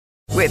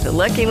With the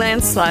Lucky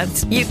Land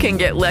Slots, you can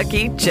get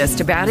lucky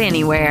just about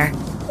anywhere.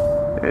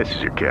 This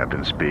is your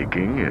captain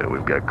speaking.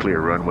 We've got clear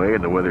runway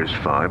and the weather's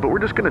fine, but we're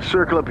just going to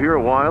circle up here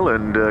a while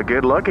and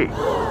get lucky.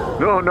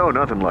 No,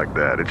 nothing like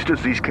that. It's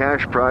just these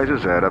cash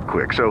prizes add up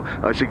quick. So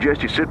I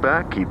suggest you sit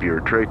back, keep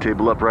your tray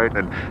table upright,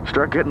 and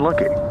start getting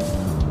lucky.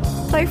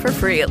 Play for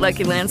free at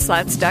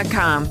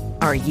LuckyLandSlots.com.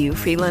 Are you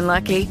feeling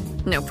lucky?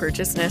 No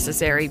purchase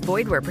necessary.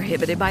 Void where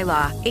prohibited by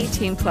law.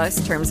 18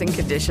 plus terms and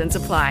conditions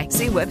apply.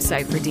 See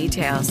website for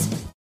details.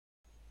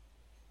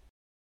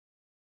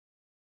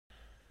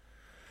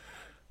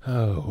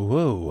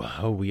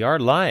 Oh, we are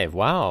live.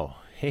 Wow.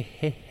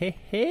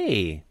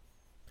 Hey.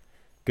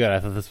 Good, I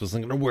thought this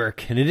wasn't going to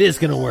work, and it is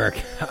going to work.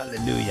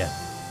 Hallelujah.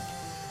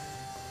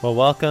 Well,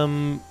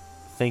 welcome.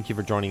 Thank you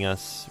for joining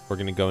us. We're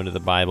going to go into the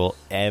Bible,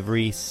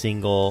 every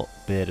single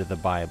bit of the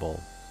Bible.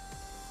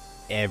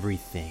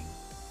 Everything.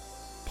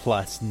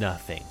 Plus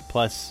nothing.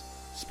 Plus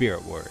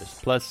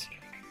SpiritWars. Plus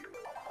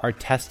our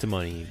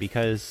testimony,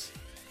 because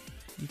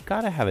you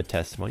got to have a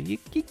testimony.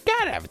 You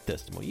got to have a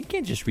testimony. You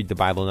can't just read the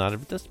Bible and not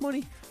have a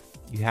testimony.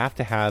 You have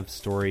to have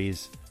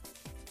stories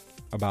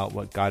about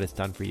what God has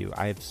done for you.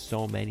 I have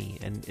so many,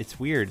 and it's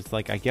weird. It's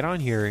like I get on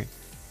here,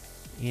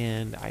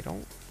 and I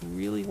don't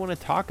really want to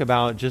talk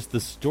about just the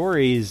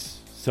stories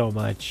so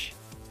much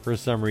for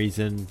some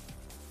reason.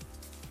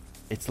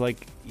 It's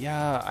like,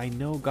 yeah, I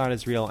know God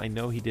is real. I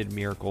know He did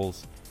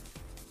miracles.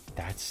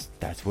 That's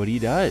what He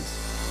does.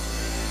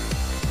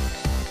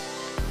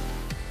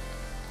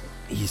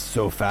 He's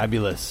so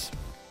fabulous.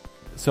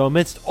 So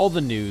amidst all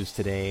the news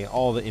today,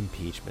 all the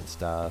impeachment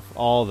stuff,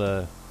 all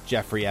the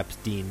Jeffrey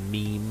Epstein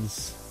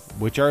memes,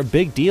 which are a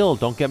big deal,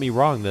 don't get me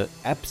wrong. The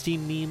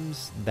Epstein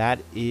memes, that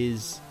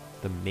is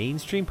the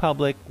mainstream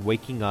public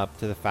waking up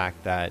to the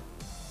fact that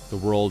the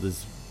world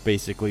is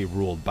basically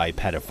ruled by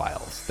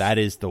pedophiles. That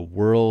is the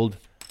world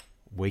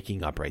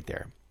waking up right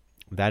there.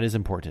 That is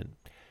important.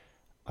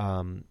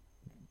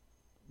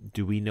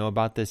 Do we know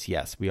about this?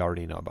 Yes, we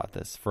already know about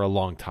this for a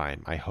long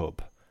time, I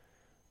hope.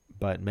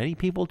 But many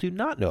people do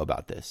not know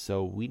about this.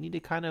 So we need to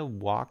kind of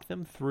walk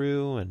them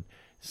through and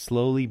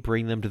slowly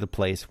bring them to the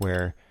place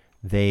where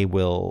they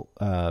will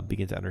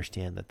begin to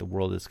understand that the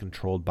world is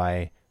controlled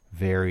by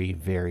very,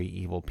 very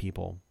evil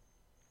people.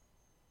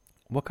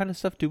 What kind of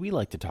stuff do we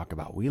like to talk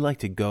about? We like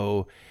to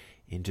go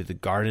into the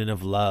garden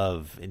of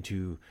love,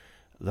 into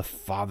the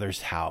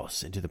Father's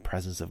house, into the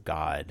presence of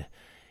God,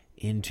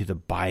 into the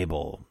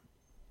Bible,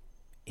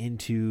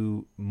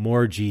 into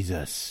more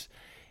Jesus,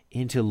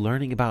 into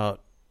learning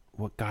about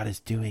what God is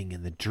doing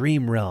in the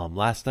dream realm.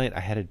 Last night I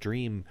had a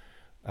dream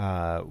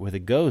with a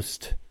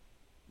ghost.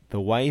 The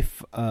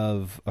wife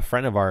of a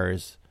friend of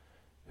ours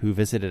who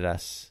visited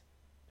us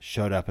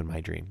showed up in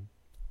my dream.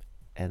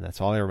 And that's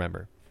all I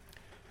remember.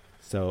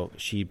 So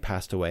she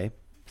passed away,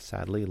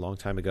 sadly, a long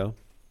time ago.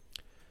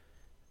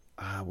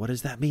 What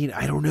does that mean?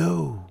 I don't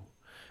know.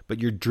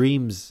 But your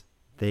dreams,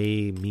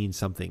 they mean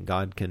something.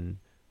 God can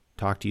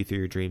talk to you through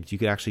your dreams. You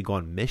could actually go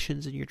on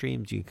missions in your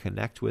dreams. You can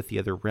connect with the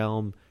other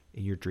realm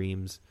in your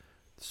dreams.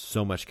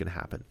 So much can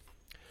happen.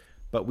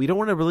 But we don't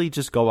want to really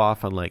just go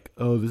off on like,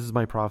 oh, this is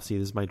my prophecy,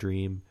 this is my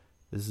dream,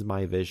 this is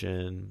my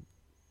vision,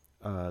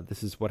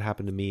 this is what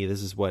happened to me,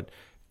 this is what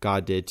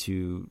God did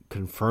to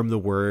confirm the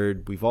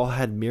word. We've all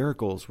had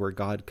miracles where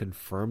God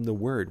confirmed the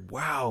word.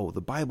 Wow,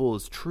 the Bible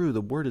is true,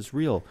 the word is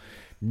real.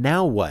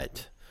 Now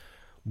what?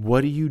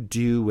 What do you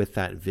do with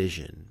that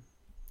vision?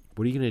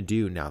 What are you going to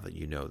do now that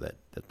you know that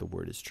the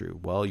word is true?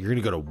 Well, you're going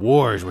to go to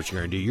war is what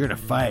you're going to do. You're going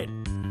to fight.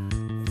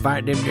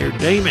 Fight them there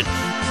demons.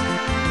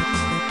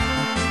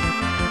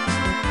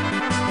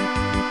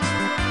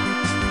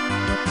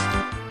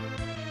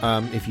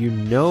 If you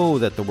know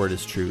that the word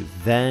is true,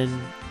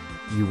 then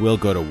you will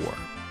go to war.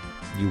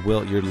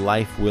 Your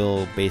life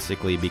will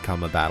basically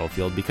become a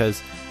battlefield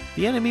because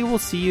the enemy will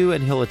see you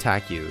and he'll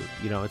attack you.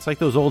 You know, it's like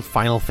those old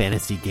Final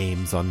Fantasy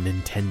games on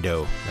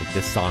Nintendo, like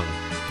this song.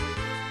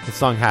 This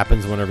song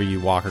happens whenever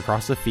you walk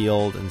across a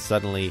field and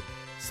suddenly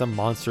some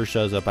monster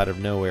shows up out of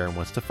nowhere and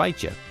wants to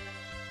fight you.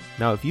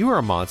 Now, if you were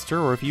a monster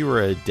or if you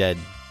were a dead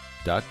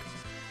duck,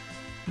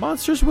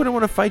 monsters wouldn't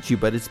want to fight you,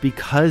 but it's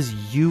because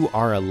you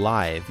are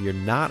alive, you're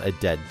not a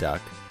dead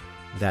duck,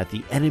 that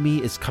the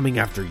enemy is coming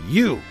after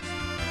you.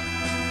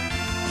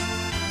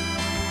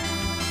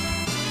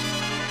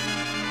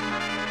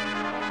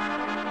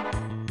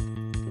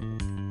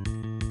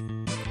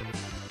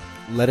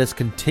 Let us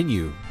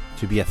continue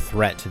to be a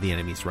threat to the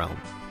enemy's realm.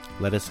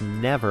 Let us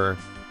never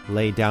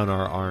lay down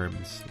our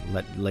arms,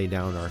 lay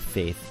down our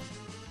faith.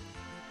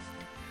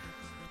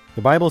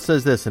 The Bible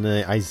says this in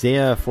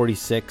Isaiah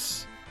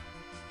 46.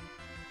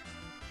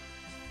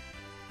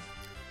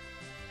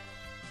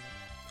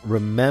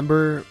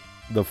 Remember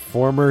the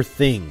former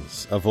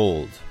things of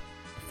old,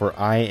 for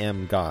I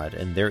am God,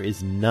 and there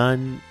is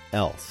none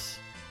else.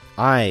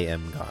 I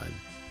am God.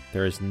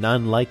 There is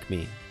none like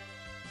me,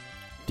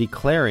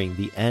 declaring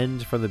the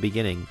end from the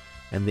beginning,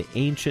 and the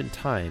ancient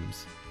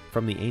times,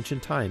 from the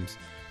ancient times,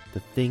 the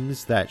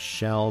things that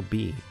shall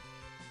be.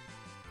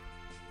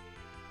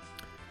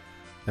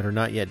 that are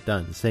not yet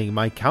done, saying,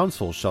 my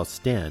counsel shall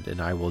stand,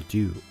 and I will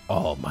do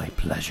all my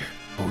pleasure.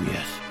 Oh,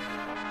 yes.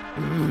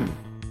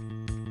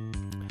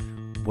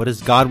 What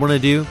does God want to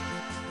do?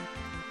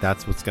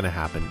 That's what's going to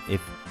happen.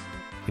 If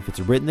it's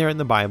written there in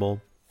the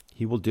Bible,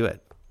 he will do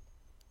it.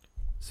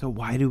 So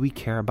why do we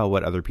care about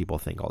what other people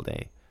think all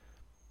day?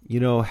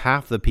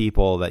 Half the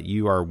people that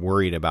you are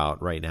worried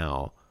about right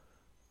now,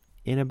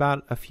 in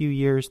about a few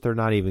years, they're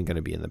not even going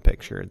to be in the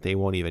picture. They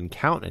won't even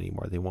count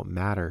anymore. They won't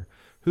matter.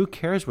 Who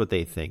cares what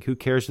they think? Who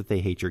cares if they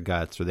hate your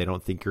guts or they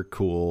don't think you're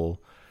cool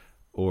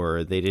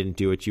or they didn't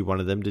do what you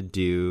wanted them to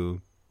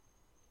do?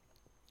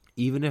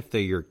 Even if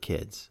they're your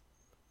kids,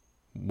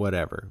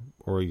 whatever,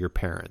 or your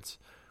parents.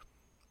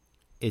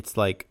 It's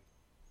like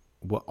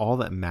all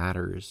that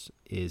matters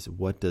is,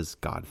 what does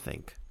God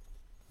think?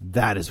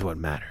 That is what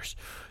matters.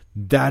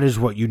 That is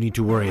what you need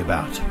to worry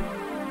about.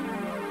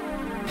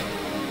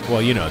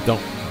 Well,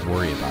 don't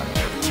worry about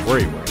it.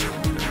 Worry.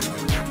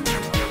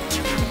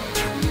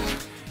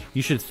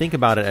 You should think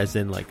about it as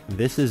in, like,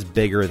 this is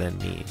bigger than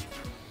me.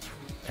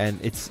 And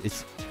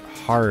it's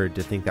hard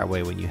to think that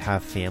way when you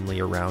have family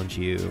around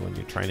you, when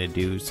you're trying to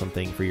do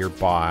something for your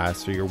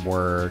boss or your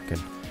work.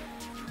 And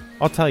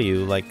I'll tell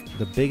you, like,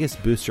 the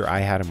biggest booster I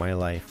had in my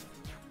life,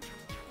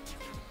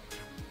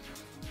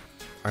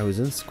 I was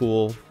in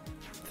school.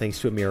 Thanks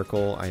to a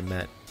miracle, I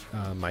met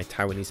my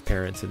Taiwanese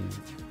parents in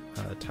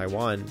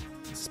Taiwan,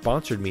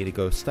 sponsored me to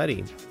go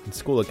study in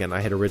school again.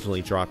 I had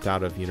originally dropped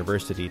out of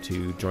university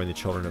to join the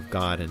Children of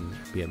God and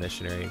be a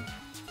missionary.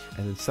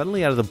 And then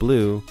suddenly, out of the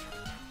blue,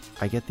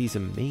 I get these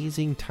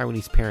amazing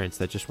Taiwanese parents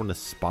that just want to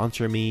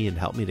sponsor me and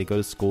help me to go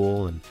to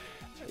school. And,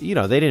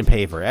 they didn't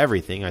pay for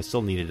everything. I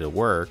still needed to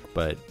work,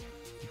 but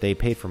they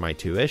paid for my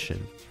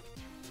tuition.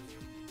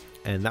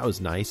 And that was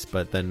nice.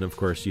 But then, of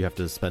course, you have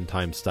to spend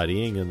time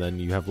studying, and then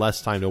you have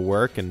less time to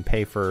work and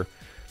pay for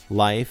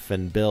life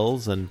and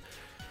bills. And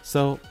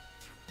so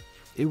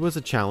it was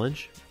a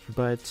challenge.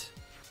 But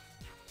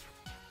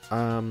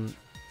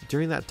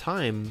during that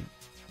time,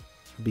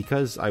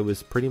 because I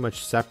was pretty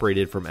much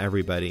separated from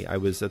everybody, I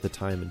was at the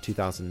time in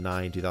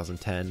 2009,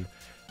 2010,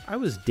 I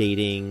was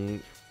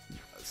dating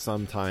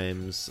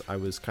sometimes. I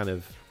was kind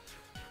of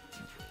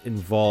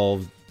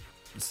involved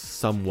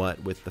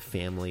somewhat with the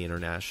Family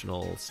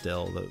International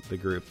still, the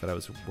group that I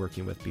was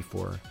working with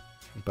before.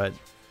 But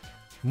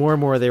more and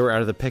more they were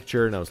out of the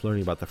picture, and I was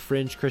learning about the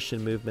fringe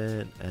Christian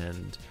movement,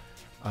 and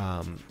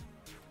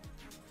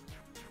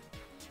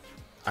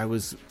I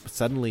was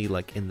suddenly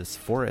like in this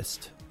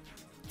forest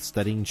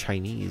studying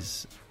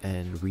Chinese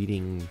and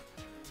reading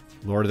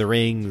Lord of the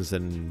Rings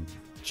and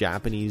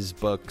Japanese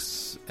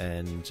books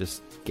and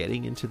just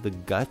getting into the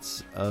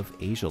guts of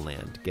Asia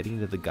land, getting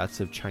into the guts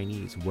of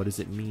Chinese. What does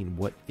it mean?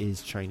 What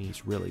is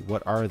Chinese really?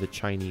 What are the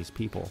Chinese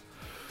people?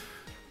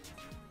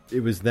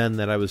 It was then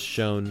that I was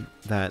shown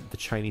that the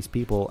Chinese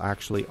people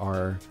actually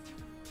are,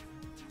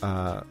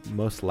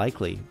 most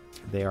likely,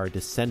 they are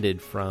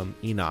descended from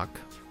Enoch,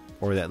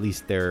 or at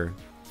least their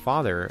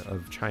father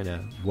of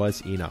China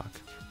was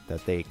Enoch,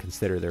 that they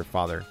consider their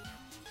father.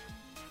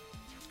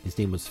 His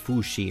name was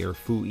Fu Shi or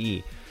Fu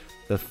Yi.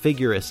 The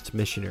Figurist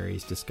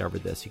missionaries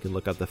discovered this. You can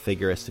look up the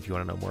Figurist if you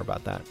want to know more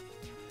about that.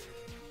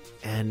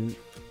 And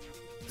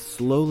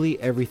slowly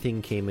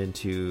everything came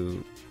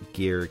into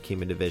gear,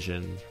 came into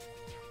vision.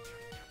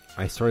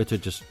 I started to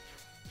just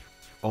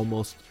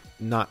almost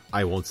not,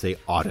 I won't say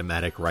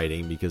automatic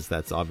writing, because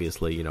that's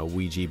obviously,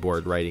 Ouija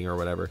board writing or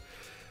whatever.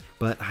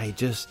 But I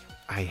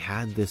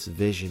had this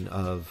vision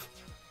of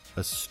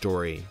a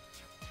story,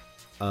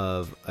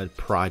 of a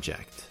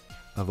project,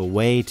 of a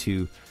way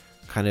to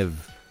kind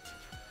of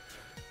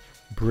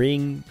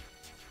bring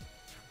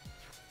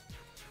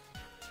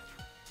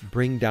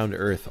down to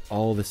earth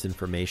all this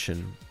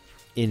information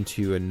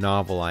into a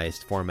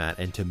novelized format,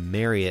 and to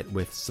marry it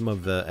with some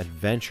of the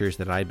adventures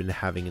that I'd been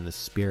having in the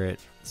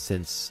spirit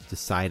since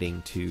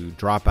deciding to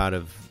drop out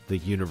of the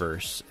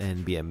universe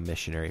and be a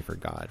missionary for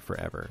God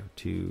forever,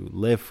 to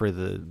live for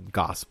the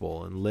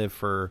gospel and live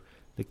for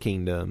the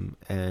kingdom.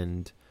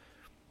 And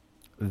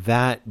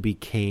that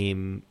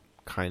became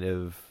kind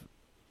of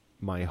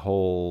my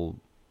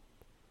whole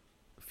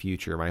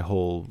future, my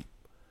whole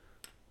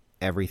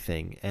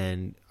everything.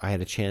 And I had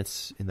a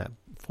chance in that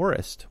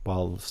forest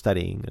while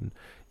studying, and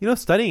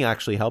studying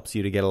actually helps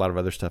you to get a lot of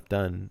other stuff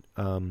done.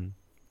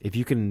 If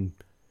you can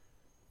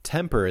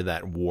temper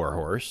that war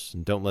horse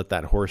and don't let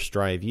that horse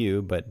drive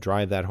you, but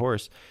drive that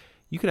horse,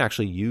 you can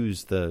actually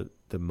use the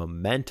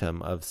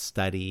momentum of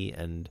study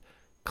and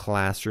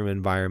classroom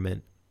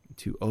environment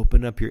to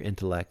open up your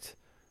intellect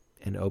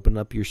and open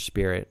up your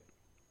spirit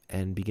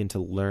and begin to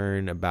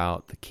learn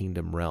about the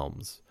kingdom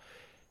realms.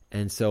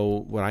 And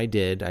so what I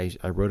did,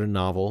 I wrote a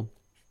novel,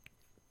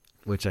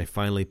 which I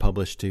finally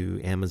published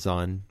to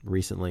Amazon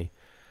recently.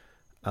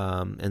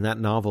 And that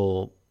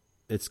novel,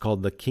 it's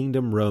called The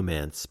Kingdom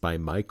Romance by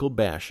Michael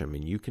Basham.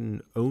 And you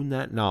can own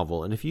that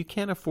novel. And if you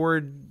can't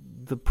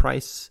afford the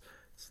price,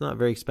 it's not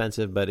very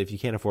expensive, but if you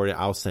can't afford it,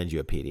 I'll send you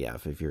a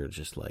PDF if you're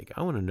just like,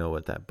 I want to know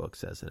what that book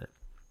says in it.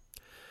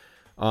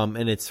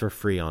 And it's for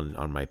free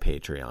on my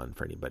Patreon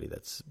for anybody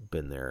that's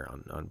been there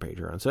on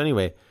Patreon. So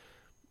anyway,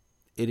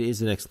 it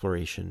is an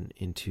exploration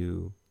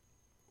into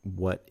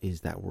what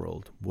is that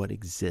world, what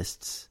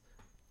exists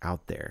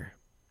out there,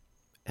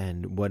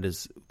 and what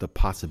is the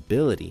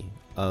possibility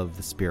of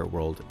the spirit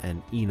world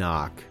and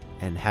Enoch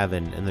and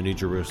heaven and the New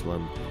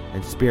Jerusalem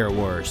and Spirit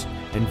Wars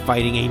and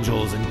fighting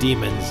angels and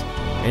demons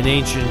and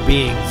ancient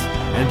beings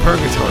and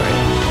purgatory.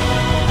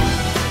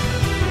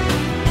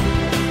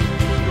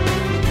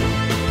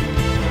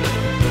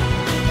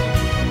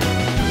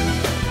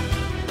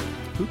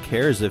 Who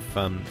cares if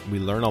we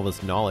learn all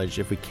this knowledge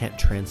if we can't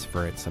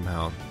transfer it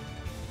somehow?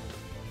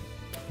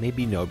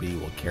 Maybe nobody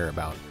will care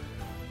about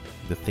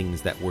the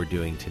things that we're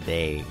doing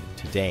today.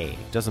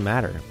 It doesn't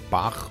matter.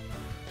 Bach,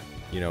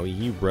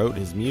 he wrote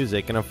his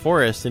music in a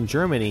forest in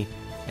Germany,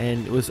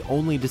 and it was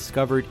only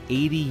discovered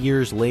 80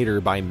 years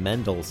later by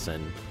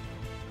Mendelssohn,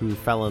 who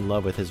fell in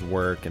love with his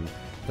work and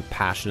the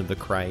Passion of the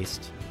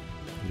Christ.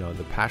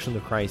 The Passion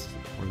of the Christ,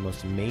 one of the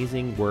most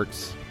amazing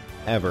works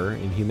ever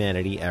in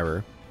humanity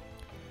ever.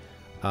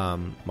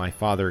 My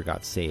father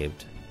got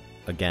saved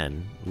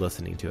again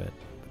listening to it.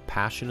 The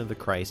Passion of the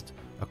Christ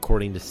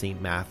according to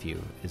St.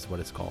 Matthew is what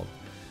it's called.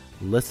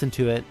 Listen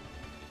to it,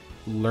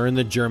 learn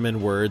the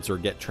German words or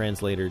get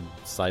translated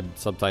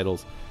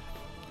subtitles.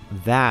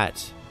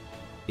 That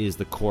is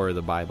the core of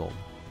the Bible.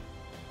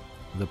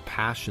 The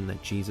passion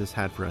that Jesus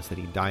had for us, that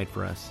he died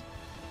for us,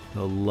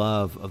 the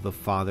love of the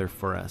Father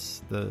for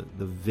us, the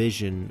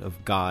vision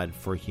of God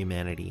for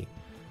humanity,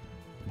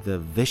 the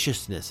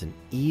viciousness and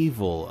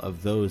evil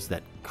of those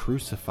that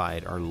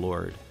crucified our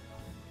Lord,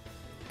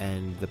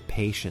 and the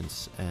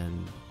patience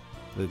and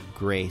the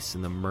grace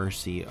and the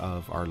mercy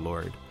of our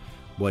Lord,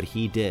 what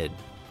he did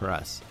for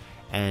us.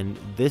 And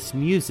this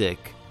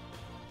music,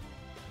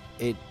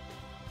 it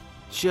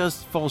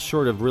just falls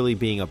short of really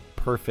being a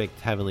perfect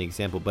heavenly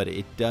example, but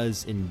it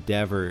does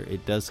endeavor,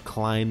 it does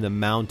climb the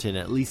mountain,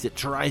 at least it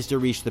tries to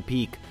reach the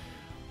peak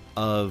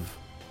of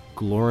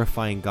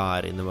glorifying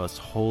God in the most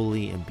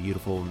holy and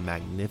beautiful,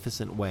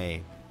 magnificent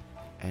way,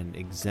 and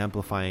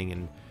exemplifying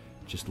and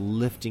just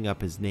lifting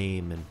up his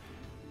name,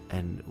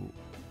 and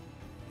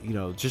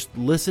just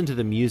listen to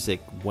the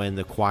music when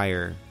the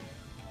choir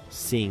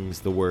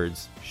sings the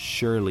words,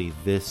 "Surely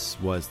this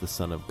was the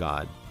Son of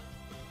God."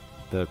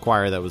 The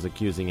choir that was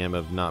accusing him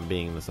of not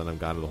being the Son of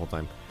God the whole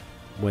time.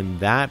 When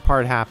that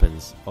part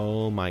happens,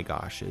 oh my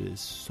gosh, it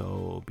is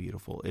so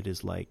beautiful. It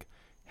is like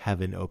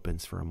heaven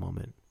opens for a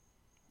moment.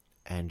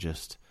 And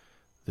just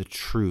the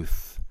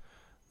truth,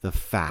 the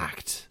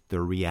fact,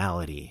 the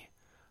reality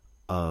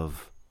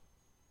of,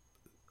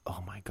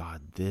 oh my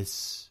God,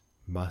 this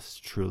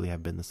must truly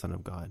have been the Son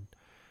of God.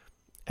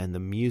 And the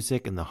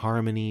music and the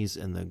harmonies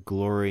and the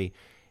glory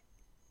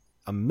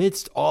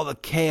amidst all the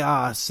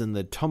chaos and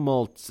the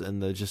tumult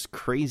and the just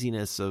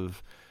craziness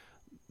of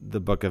the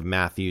book of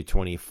Matthew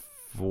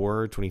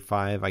 24,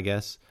 25, I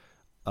guess,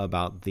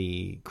 about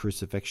the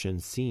crucifixion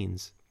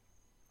scenes,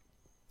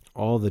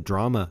 all the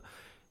drama,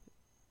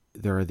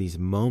 there are these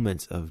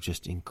moments of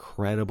just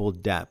incredible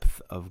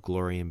depth of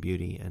glory and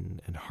beauty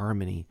and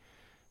harmony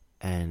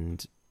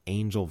and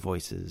angel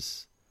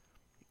voices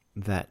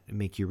that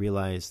make you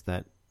realize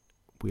that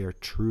we are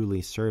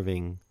truly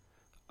serving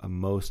a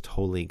most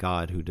holy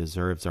God who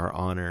deserves our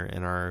honor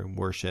and our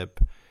worship.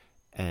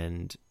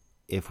 And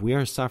if we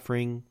are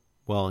suffering,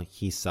 well,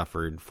 he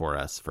suffered for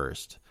us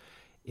first.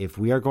 If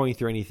we are going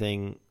through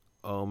anything,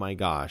 oh my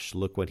gosh,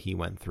 look what he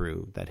went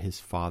through, that his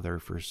father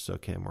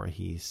forsook him, or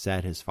he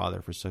said his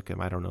father forsook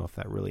him. I don't know if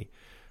that really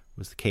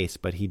was the case,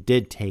 but he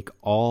did take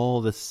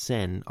all the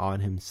sin on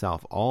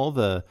himself, all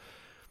the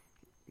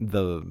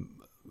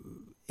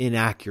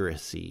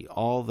inaccuracy,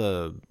 all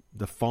the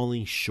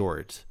falling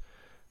short,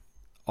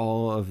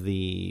 all of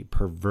the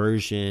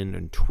perversion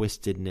and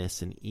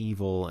twistedness and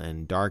evil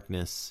and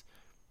darkness.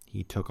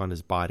 He took on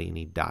his body and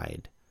he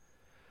died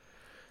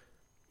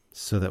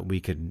so that we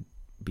could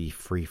be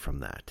free from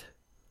that.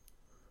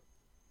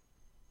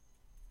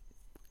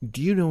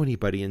 Do you know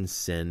anybody in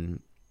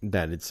sin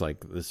that it's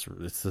like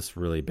this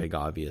really big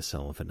obvious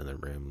elephant in the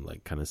room,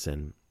 like kind of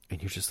sin,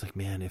 and you're just like,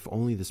 man, if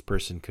only this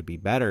person could be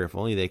better, if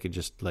only they could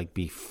just like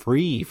be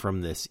free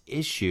from this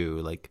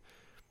issue, like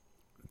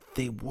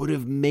they would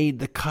have made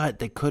the cut,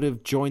 they could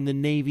have joined the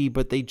Navy,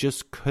 but they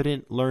just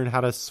couldn't learn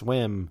how to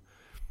swim.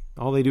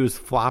 All they do is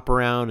flop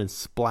around and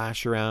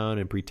splash around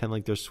and pretend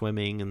like they're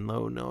swimming, and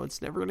no, it's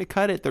never going to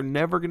cut it. They're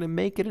never going to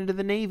make it into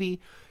the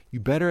Navy. You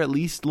better at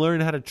least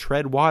learn how to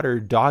tread water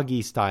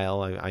doggy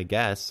style, I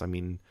guess. I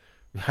mean,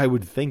 I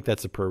would think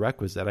that's a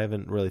prerequisite. I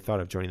haven't really thought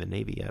of joining the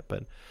Navy yet,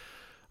 but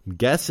I'm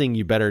guessing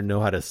you better know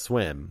how to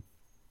swim,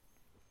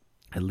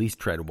 at least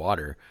tread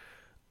water.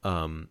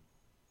 You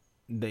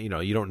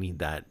don't need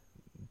that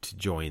to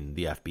join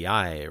the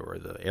FBI or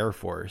the Air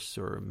Force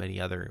or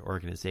many other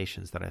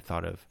organizations that I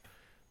thought of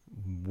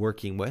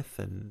working with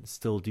and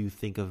still do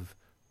think of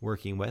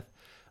working with.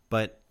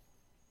 But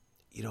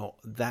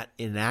that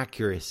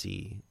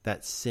inaccuracy,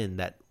 that sin,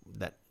 that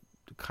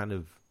kind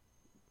of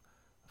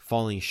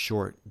falling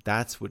short.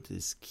 That's what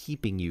is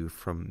keeping you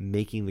from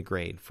making the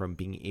grade, from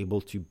being able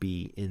to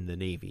be in the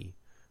Navy,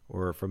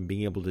 or from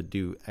being able to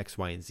do X,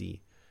 Y, and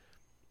Z.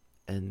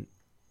 And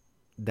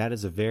that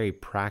is a very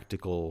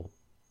practical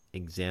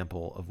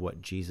example of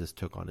what Jesus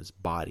took on his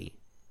body.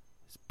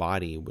 His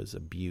body was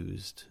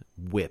abused,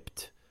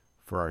 whipped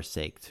for our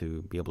sake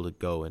to be able to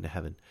go into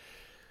heaven,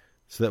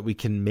 so that we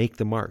can make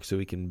the mark, so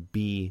we can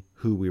be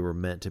who we were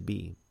meant to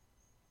be.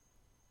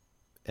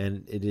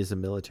 And it is a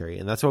military.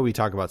 And that's why we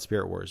talk about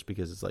SpiritWars,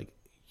 because it's like,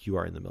 you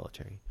are in the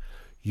military.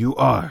 You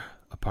are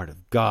a part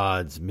of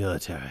God's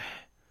military.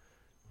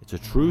 It's a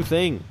true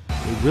thing.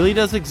 It really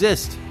does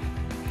exist.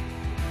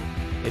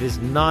 It is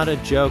not a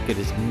joke. It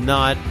is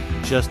not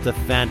just a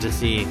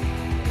fantasy.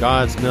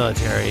 God's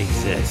military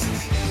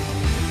exists.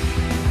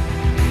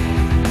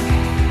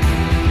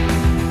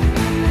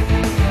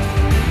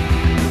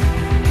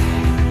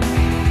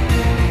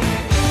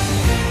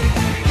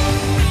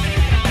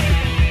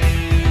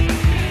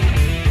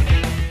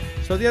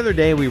 So the other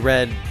day we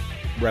read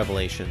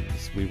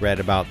Revelations. We read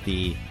about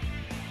the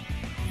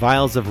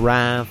vials of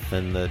wrath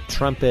and the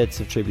trumpets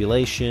of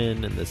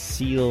tribulation and the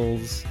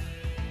seals.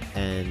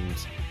 And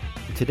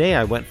today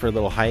I went for a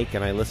little hike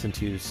and I listened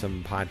to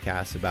some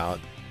podcasts about,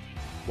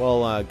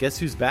 guess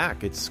who's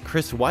back? It's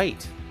Chris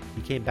White.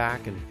 He came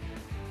back and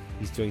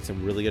he's doing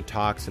some really good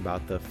talks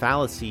about the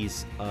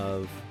fallacies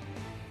of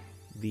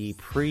the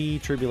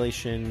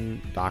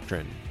pre-tribulation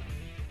doctrine.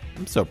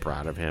 I'm so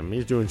proud of him.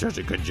 He's doing such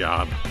a good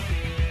job.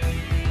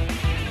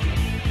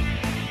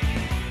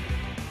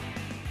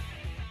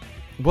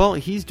 Well,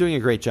 he's doing a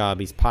great job.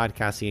 He's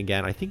podcasting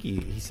again. I think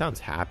he sounds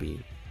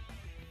happy.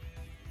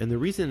 And the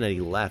reason that he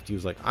left, he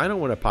was like, I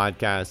don't want to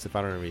podcast if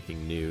I don't have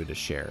anything new to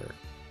share.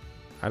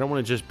 I don't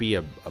want to just be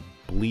a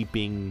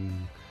bleeping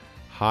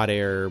hot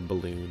air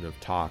balloon of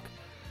talk.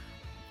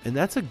 And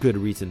that's a good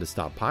reason to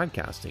stop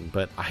podcasting.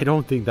 But I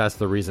don't think that's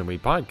the reason we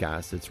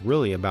podcast. It's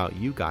really about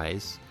you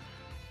guys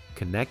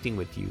connecting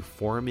with you,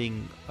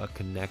 forming a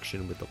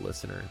connection with the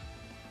listener.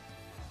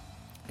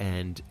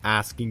 And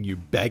asking you,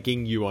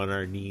 begging you on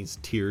our knees,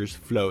 tears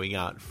flowing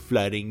out,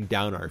 flooding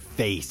down our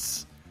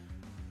face.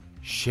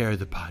 Share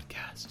the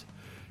podcast.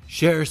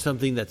 Share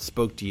something that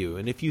spoke to you.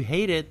 And if you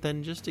hate it,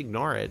 then just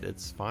ignore it.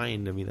 It's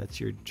fine. I mean, that's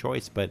your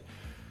choice. But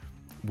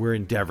we're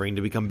endeavoring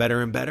to become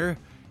better and better.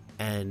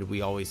 And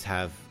we always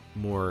have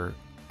more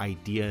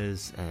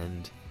ideas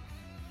and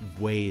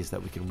ways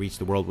that we can reach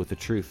the world with the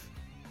truth.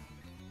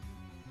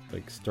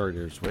 Like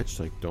Starter Switch,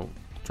 like don't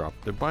drop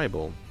the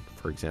Bible.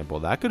 For example,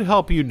 that could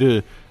help you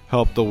to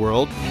help the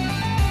world. The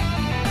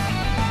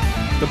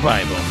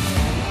Bible.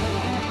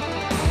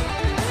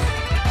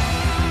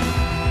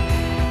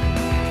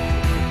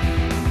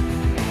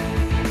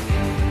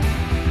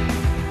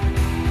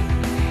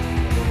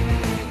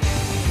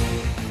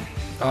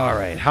 All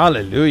right,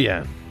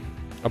 hallelujah.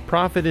 A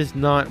prophet is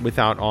not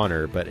without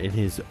honor, but in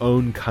his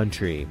own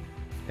country,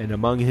 and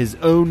among his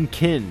own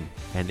kin,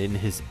 and in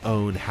his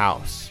own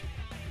house.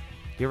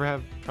 You ever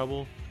have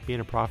trouble being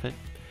a prophet?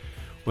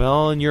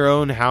 Well, in your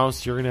own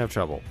house, you're going to have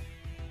trouble.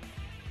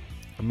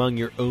 Among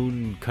your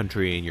own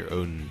country and your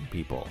own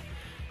people.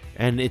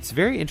 And it's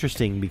very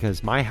interesting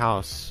because my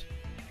house,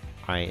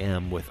 I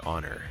am with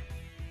honor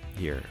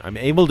here. I'm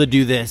able to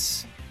do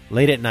this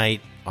late at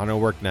night on a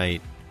work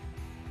night.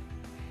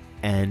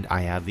 And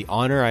I have the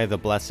honor, I have the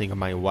blessing of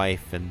my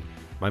wife and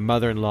my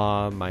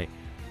mother-in-law, my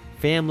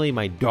family,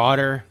 my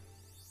daughter.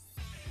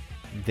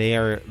 They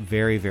are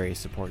very, very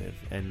supportive.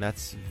 And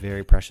that's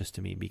very precious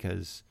to me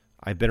because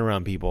I've been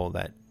around people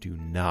that do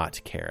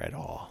not care at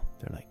all.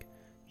 They're like,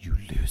 you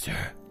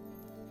loser.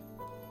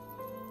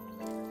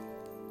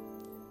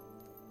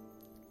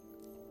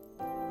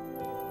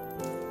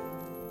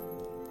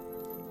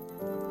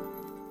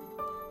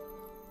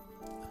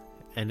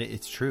 And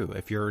it's true.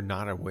 If you're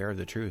not aware of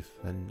the truth,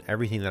 then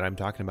everything that I'm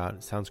talking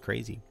about sounds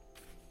crazy.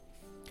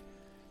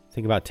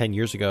 Think about 10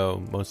 years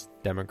ago, most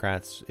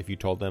Democrats, if you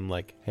told them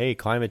like, hey,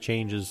 climate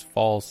change is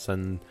false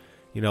and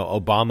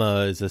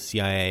Obama is a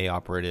CIA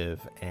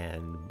operative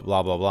and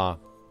blah, blah, blah.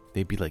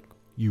 They'd be like,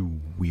 you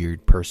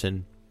weird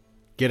person.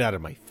 Get out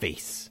of my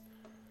face.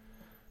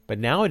 But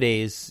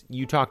nowadays,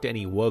 you talk to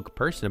any woke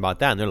person about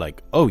that and they're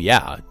like, oh,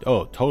 yeah.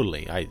 Oh,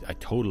 totally. I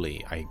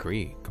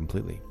agree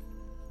completely.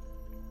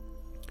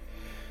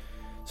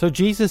 So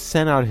Jesus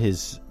sent out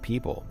his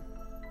people.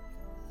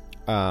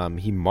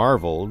 He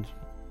marveled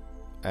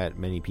at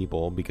many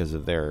people because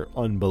of their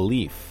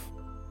unbelief.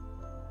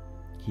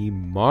 He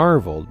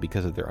marveled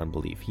because of their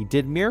unbelief. He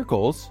did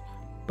miracles,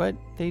 but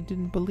they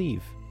didn't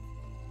believe.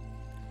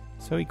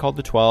 So he called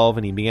the 12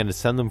 and he began to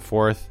send them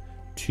forth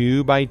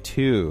 2 by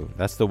 2.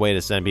 That's the way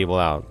to send people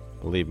out,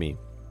 believe me.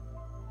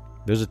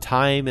 There's a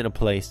time and a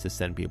place to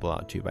send people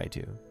out 2 by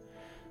 2.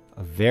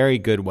 A very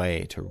good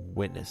way to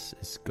witness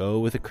is go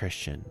with a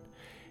Christian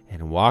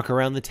and walk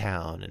around the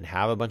town and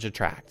have a bunch of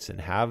tracts and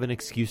have an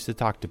excuse to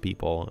talk to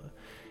people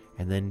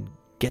and then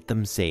get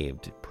them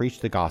saved.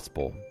 Preach the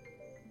gospel.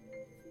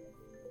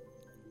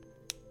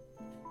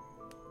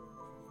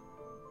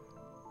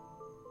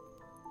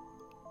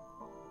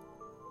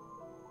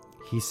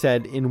 He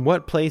said, "In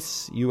what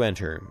place you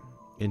enter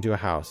into a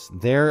house,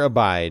 there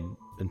abide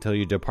until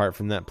you depart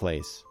from that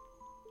place.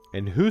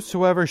 And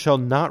whosoever shall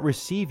not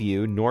receive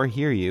you, nor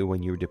hear you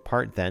when you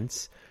depart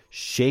thence,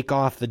 shake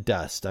off the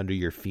dust under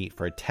your feet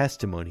for a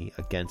testimony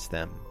against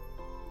them.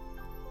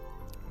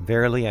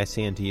 Verily I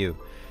say unto you,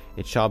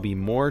 it shall be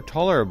more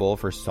tolerable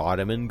for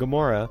Sodom and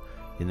Gomorrah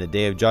in the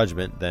day of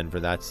judgment than for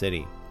that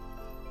city."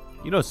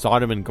 You know,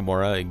 Sodom and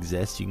Gomorrah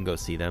exist. You can go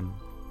see them.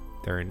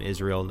 They're in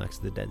Israel next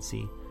to the Dead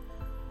Sea.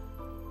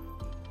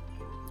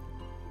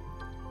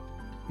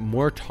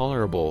 More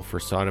tolerable for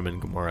Sodom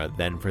and Gomorrah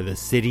than for the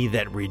city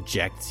that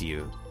rejects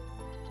you.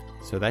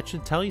 So that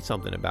should tell you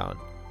something about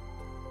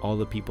all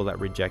the people that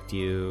reject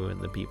you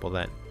and the people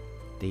that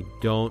they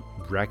don't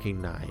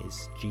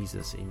recognize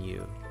Jesus in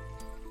you.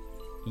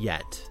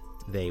 Yet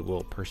they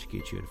will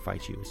persecute you and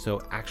fight you.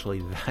 So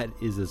actually that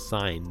is a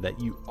sign that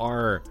you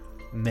are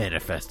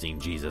manifesting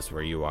Jesus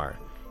where you are,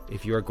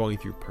 if you are going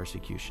through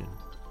persecution.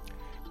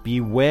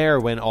 Beware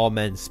when all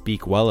men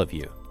speak well of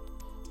you.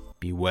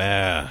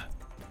 Beware.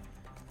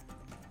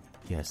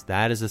 Yes,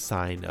 that is a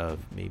sign of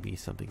maybe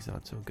something's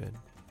not so good.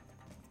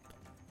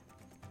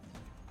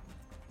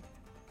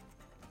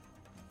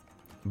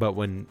 But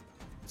when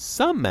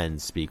some men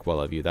speak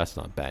well of you, that's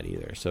not bad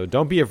either. So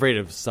don't be afraid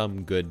of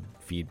some good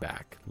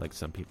feedback like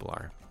some people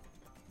are.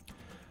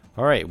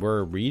 All right,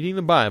 we're reading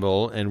the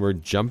Bible and we're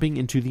jumping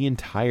into the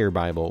entire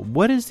Bible.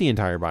 What is the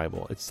entire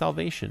Bible? It's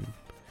salvation.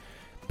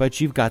 But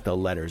you've got the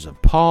letters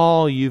of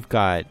Paul, you've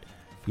got,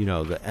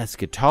 the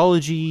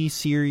eschatology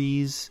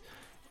series,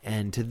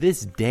 and to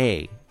this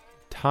day,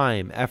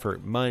 time,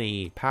 effort,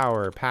 money,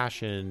 power,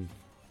 passion,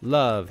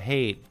 love,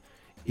 hate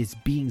is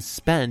being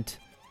spent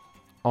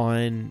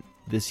on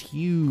this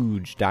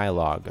huge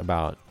dialogue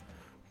about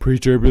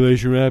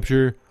pre-tribulation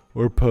rapture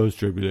or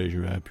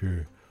post-tribulation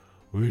rapture.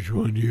 Which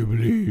one do you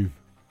believe?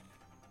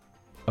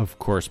 Of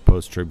course,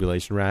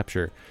 post-tribulation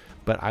rapture.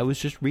 But I was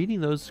just reading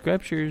those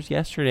scriptures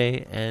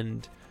yesterday,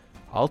 and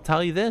I'll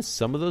tell you this,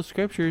 some of those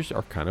scriptures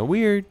are kind of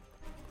weird.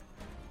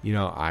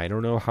 I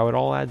don't know how it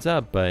all adds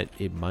up, but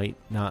it might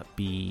not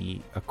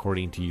be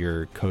according to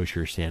your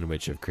kosher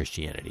sandwich of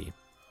Christianity.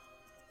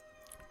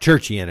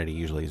 Churchianity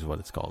usually is what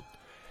it's called.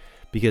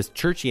 Because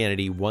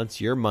churchianity wants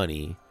your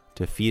money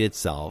to feed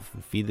itself,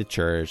 feed the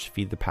church,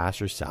 feed the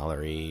pastor's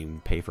salary,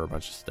 and pay for a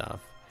bunch of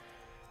stuff.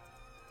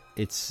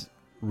 It's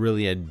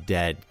really a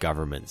dead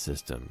government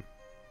system.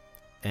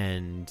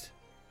 And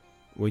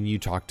when you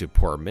talk to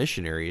poor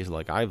missionaries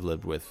like I've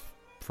lived with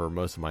for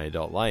most of my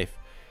adult life,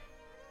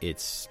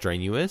 it's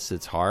strenuous,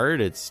 it's hard,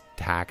 it's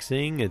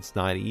taxing, it's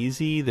not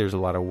easy, there's a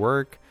lot of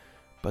work,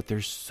 but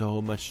there's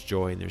so much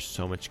joy and there's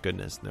so much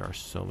goodness and there are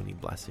so many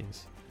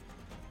blessings.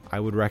 I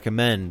would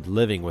recommend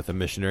living with a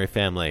missionary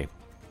family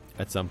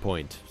at some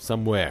point,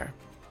 somewhere.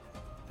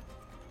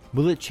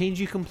 Will it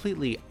change you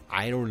completely?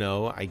 I don't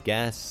know. I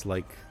guess,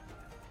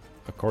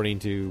 according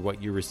to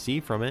what you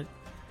receive from it.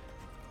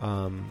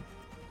 I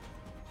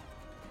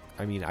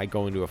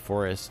go into a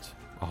forest,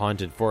 a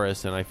haunted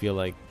forest, and I feel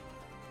like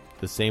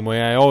the same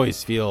way I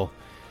always feel.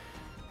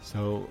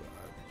 So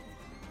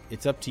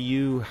it's up to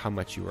you how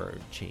much you are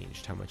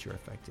changed, how much you're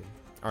affected.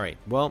 All right.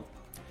 Well,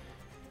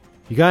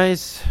 you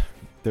guys,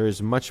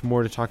 there's much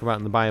more to talk about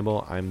in the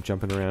Bible. I'm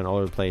jumping around all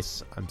over the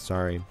place. I'm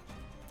sorry.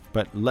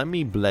 But let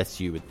me bless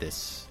you with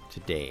this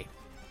today.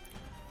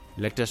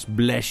 Let us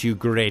bless you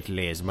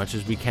greatly, as much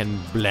as we can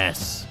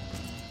bless.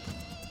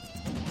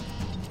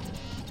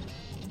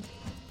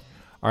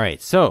 All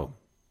right, so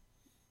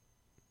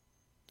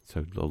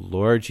the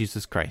Lord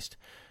Jesus Christ,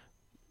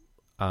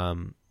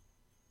 that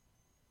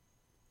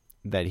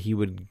he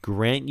would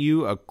grant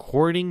you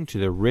according to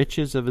the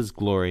riches of his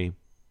glory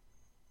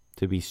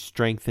to be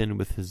strengthened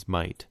with his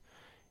might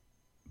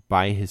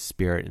by his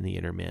Spirit in the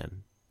inner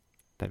man,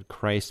 that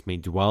Christ may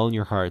dwell in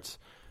your hearts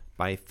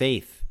by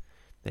faith,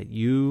 that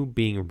you,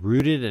 being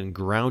rooted and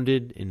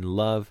grounded in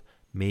love,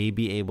 may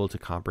be able to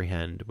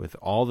comprehend with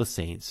all the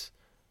saints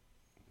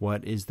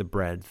what is the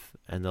breadth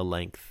and the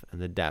length and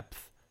the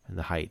depth and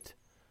the height,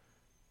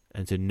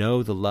 and to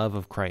know the love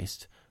of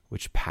Christ,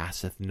 which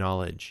passeth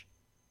knowledge,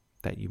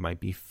 that you might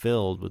be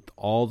filled with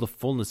all the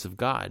fullness of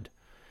God.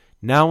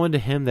 Now unto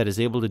him that is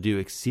able to do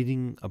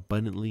exceeding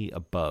abundantly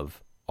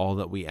above all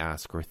that we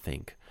ask or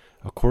think,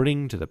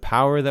 according to the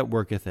power that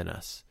worketh in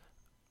us,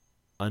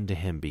 unto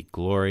him be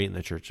glory in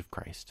the church of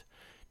Christ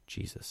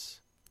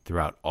Jesus,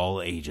 throughout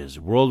all ages,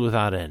 world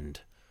without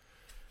end.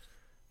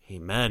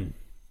 Amen.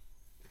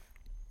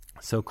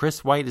 So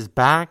Chris White is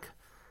back.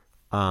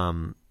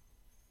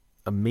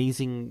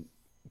 Amazing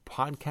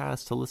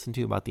podcast to listen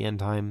to about the end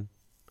time.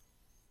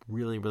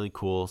 Really, really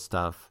cool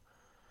stuff.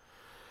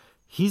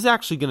 He's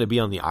actually going to be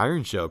on the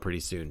Iron Show pretty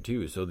soon,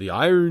 too. So the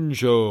Iron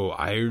Show,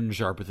 iron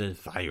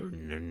sharpeneth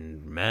iron,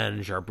 and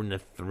man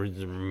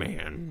sharpeneth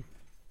man.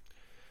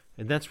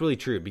 And that's really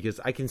true, because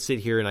I can sit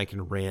here and I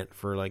can rant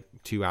for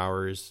 2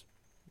 hours.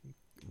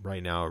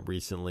 Right now,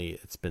 recently,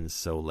 it's been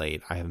so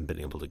late. I haven't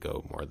been able to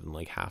go more than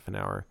half an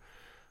hour.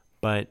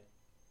 But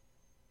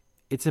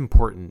it's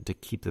important to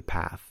keep the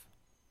path.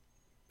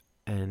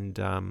 And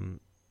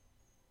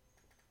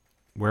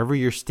wherever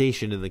you're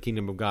stationed in the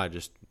kingdom of God,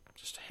 just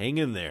hang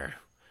in there.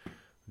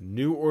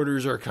 New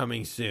orders are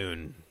coming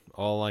soon.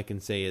 All I can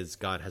say is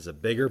God has a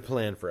bigger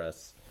plan for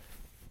us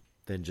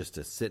than just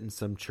to sit in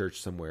some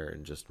church somewhere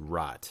and just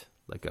rot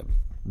like a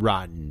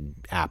rotten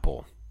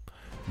apple.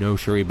 No,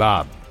 Shuri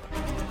Bob.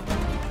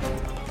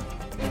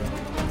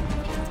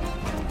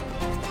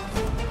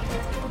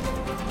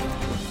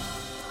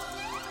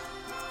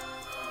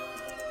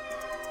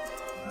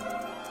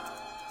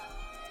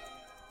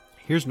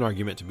 Here's an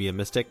argument to be a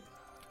mystic.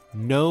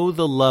 Know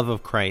the love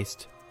of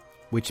Christ,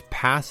 which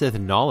passeth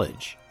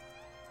knowledge.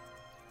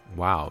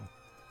 Wow.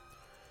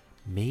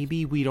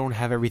 Maybe we don't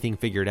have everything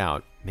figured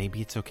out. Maybe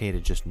it's okay to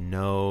just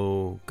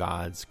know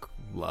God's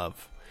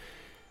love,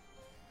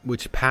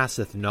 which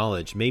passeth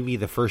knowledge. Maybe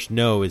the first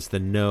know is the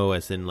know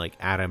as in like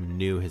Adam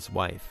knew his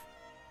wife.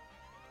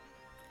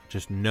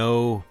 Just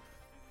know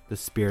the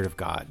Spirit of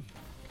God.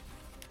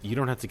 You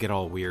don't have to get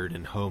all weird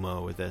and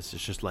homo with this.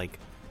 It's just like,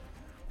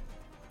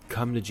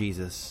 come to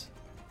Jesus,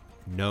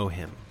 know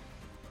him,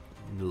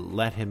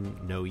 let him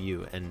know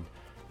you, and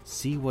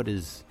see what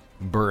is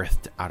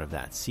birthed out of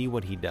that. See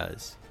what he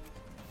does.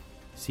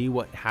 See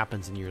what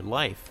happens in your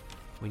life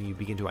when you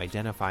begin to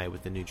identify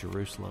with the New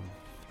Jerusalem.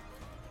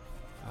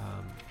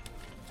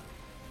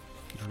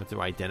 You don't have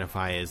to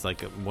identify as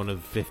like one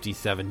of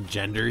 57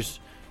 genders.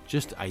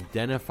 Just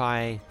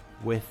identify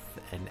with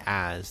and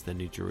as the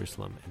New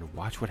Jerusalem and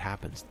watch what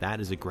happens. That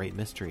is a great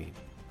mystery.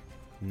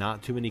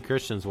 Not too many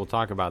Christians will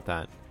talk about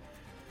that.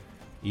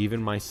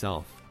 Even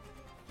myself.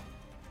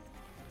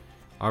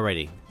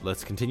 Alrighty,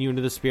 let's continue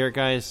into the Spirit,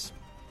 guys.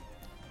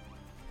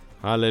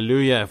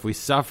 Hallelujah. If we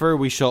suffer,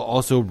 we shall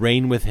also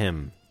reign with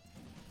him.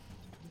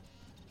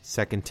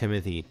 2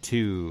 Timothy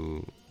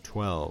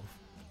 2:12.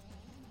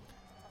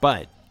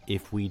 But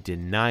if we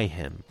deny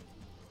him,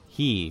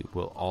 he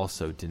will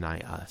also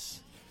deny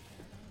us.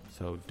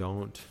 So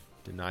don't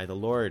deny the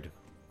Lord,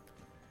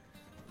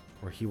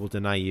 or he will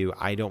deny you.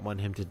 I don't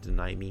want him to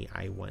deny me.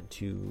 I want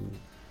to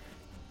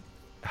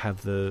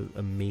have the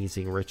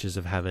amazing riches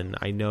of heaven.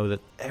 I know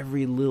that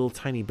every little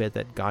tiny bit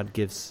that God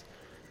gives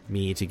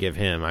me to give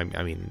him,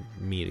 I mean,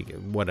 me to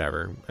give,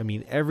 whatever. I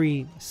mean,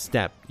 every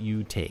step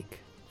you take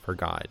for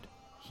God,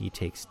 he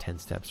takes 10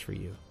 steps for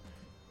you.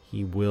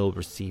 He will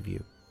receive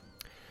you.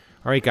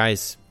 All right,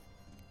 guys,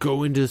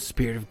 go into the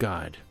Spirit of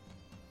God.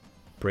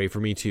 Pray for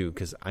me too,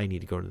 because I need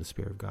to go to the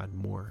Spirit of God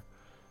more.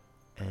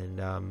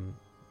 And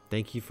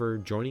thank you for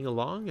joining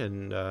along,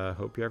 and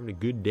hope you're having a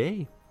good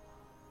day.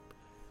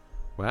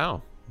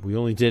 Wow,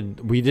 we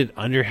did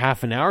under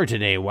half an hour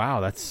today.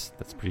 Wow, that's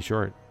pretty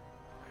short.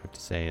 I have to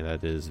say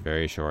that is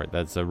very short.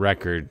 That's a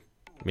record,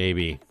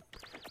 maybe.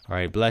 All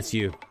right, bless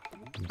you.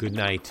 Good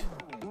night.